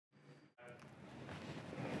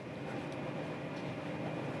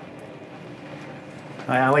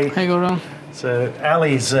Hi, Ali. Hey, Gordon. So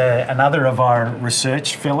Ali's another of our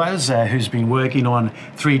research fellows who's been working on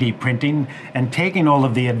 3D printing and taking all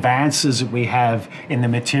of the advances that we have in the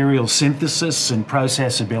material synthesis and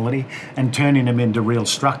processability and turning them into real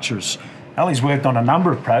structures. Ali's worked on a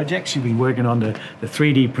number of projects. You've been working on the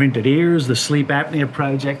 3D printed ears, the sleep apnea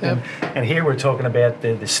project, Yep. and here we're talking about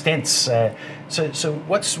the stents. So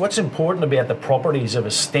what's important about the properties of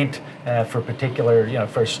a stent for particular,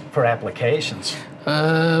 for applications?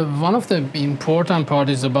 One of the important part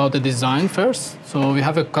is about the design first. So we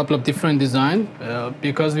have a couple of different design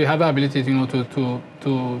because we have the ability,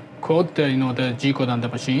 to code the G code on the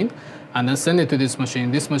machine, and then send it to this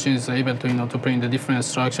machine. This machine is able to to print the different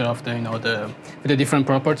structure of with a different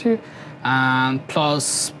property, and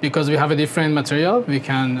plus because we have a different material, we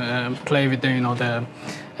can play with the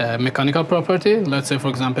mechanical property. Let's say, for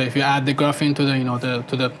example, if you add the graphene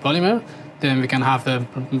to the polymer, then we can have a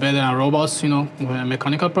better and robust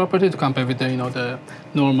mechanical property to compare with the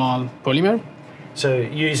normal polymer. So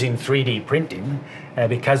using 3D printing,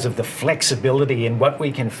 because of the flexibility in what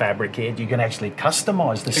we can fabricate, you can actually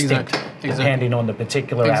customize the stent depending on the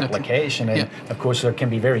particular application. And of course, there can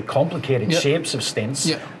be very complicated shapes of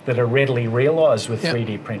stents that are readily realized with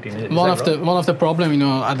 3D printing. Is one of the problem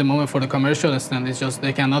at the moment for the commercial stent is just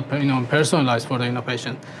they cannot personalize for the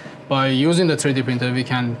patient. By using the 3D printer, we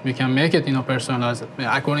can make it personalized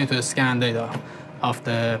according to the scan data of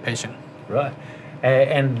the patient. Right.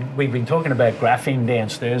 And we've been talking about graphene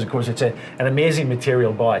downstairs. Of course, it's an amazing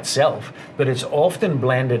material by itself, but it's often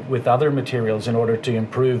blended with other materials in order to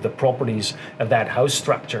improve the properties of that house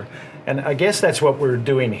structure. And I guess that's what we're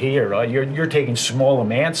doing here, right? You're taking small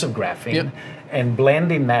amounts of graphene and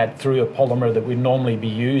blending that through a polymer that would normally be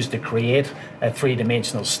used to create a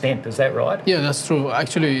three-dimensional stent. Is that right? Yeah, that's true.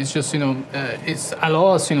 Actually, it's just it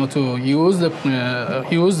allows us to use the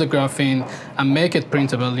graphene and make it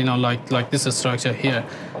printable. Like this structure here,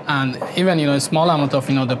 and even a small amount of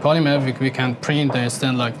the polymer we can print a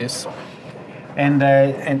stent like this.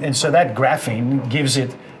 And so that graphene gives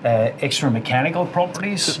it extra mechanical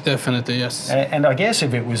properties? Definitely, yes. And I guess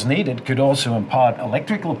if it was needed, could also impart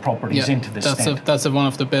electrical properties into the stent. That's one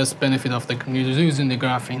of the best benefits of using the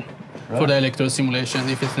graphene for the electrode simulation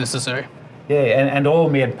if it's necessary. Yeah, and all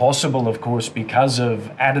made possible, of course, because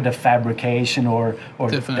of additive fabrication or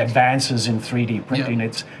advances in 3D printing.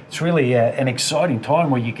 It's really an exciting time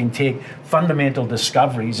where you can take fundamental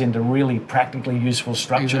discoveries into really practically useful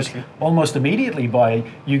structures almost immediately by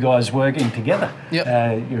you guys working together.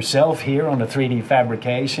 Yourself here on the 3D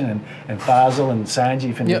fabrication and Fazil and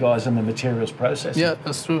Sanjeev and you guys on the materials processing. Yeah,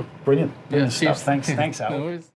 that's true. Brilliant. Stuff. Thanks, Al.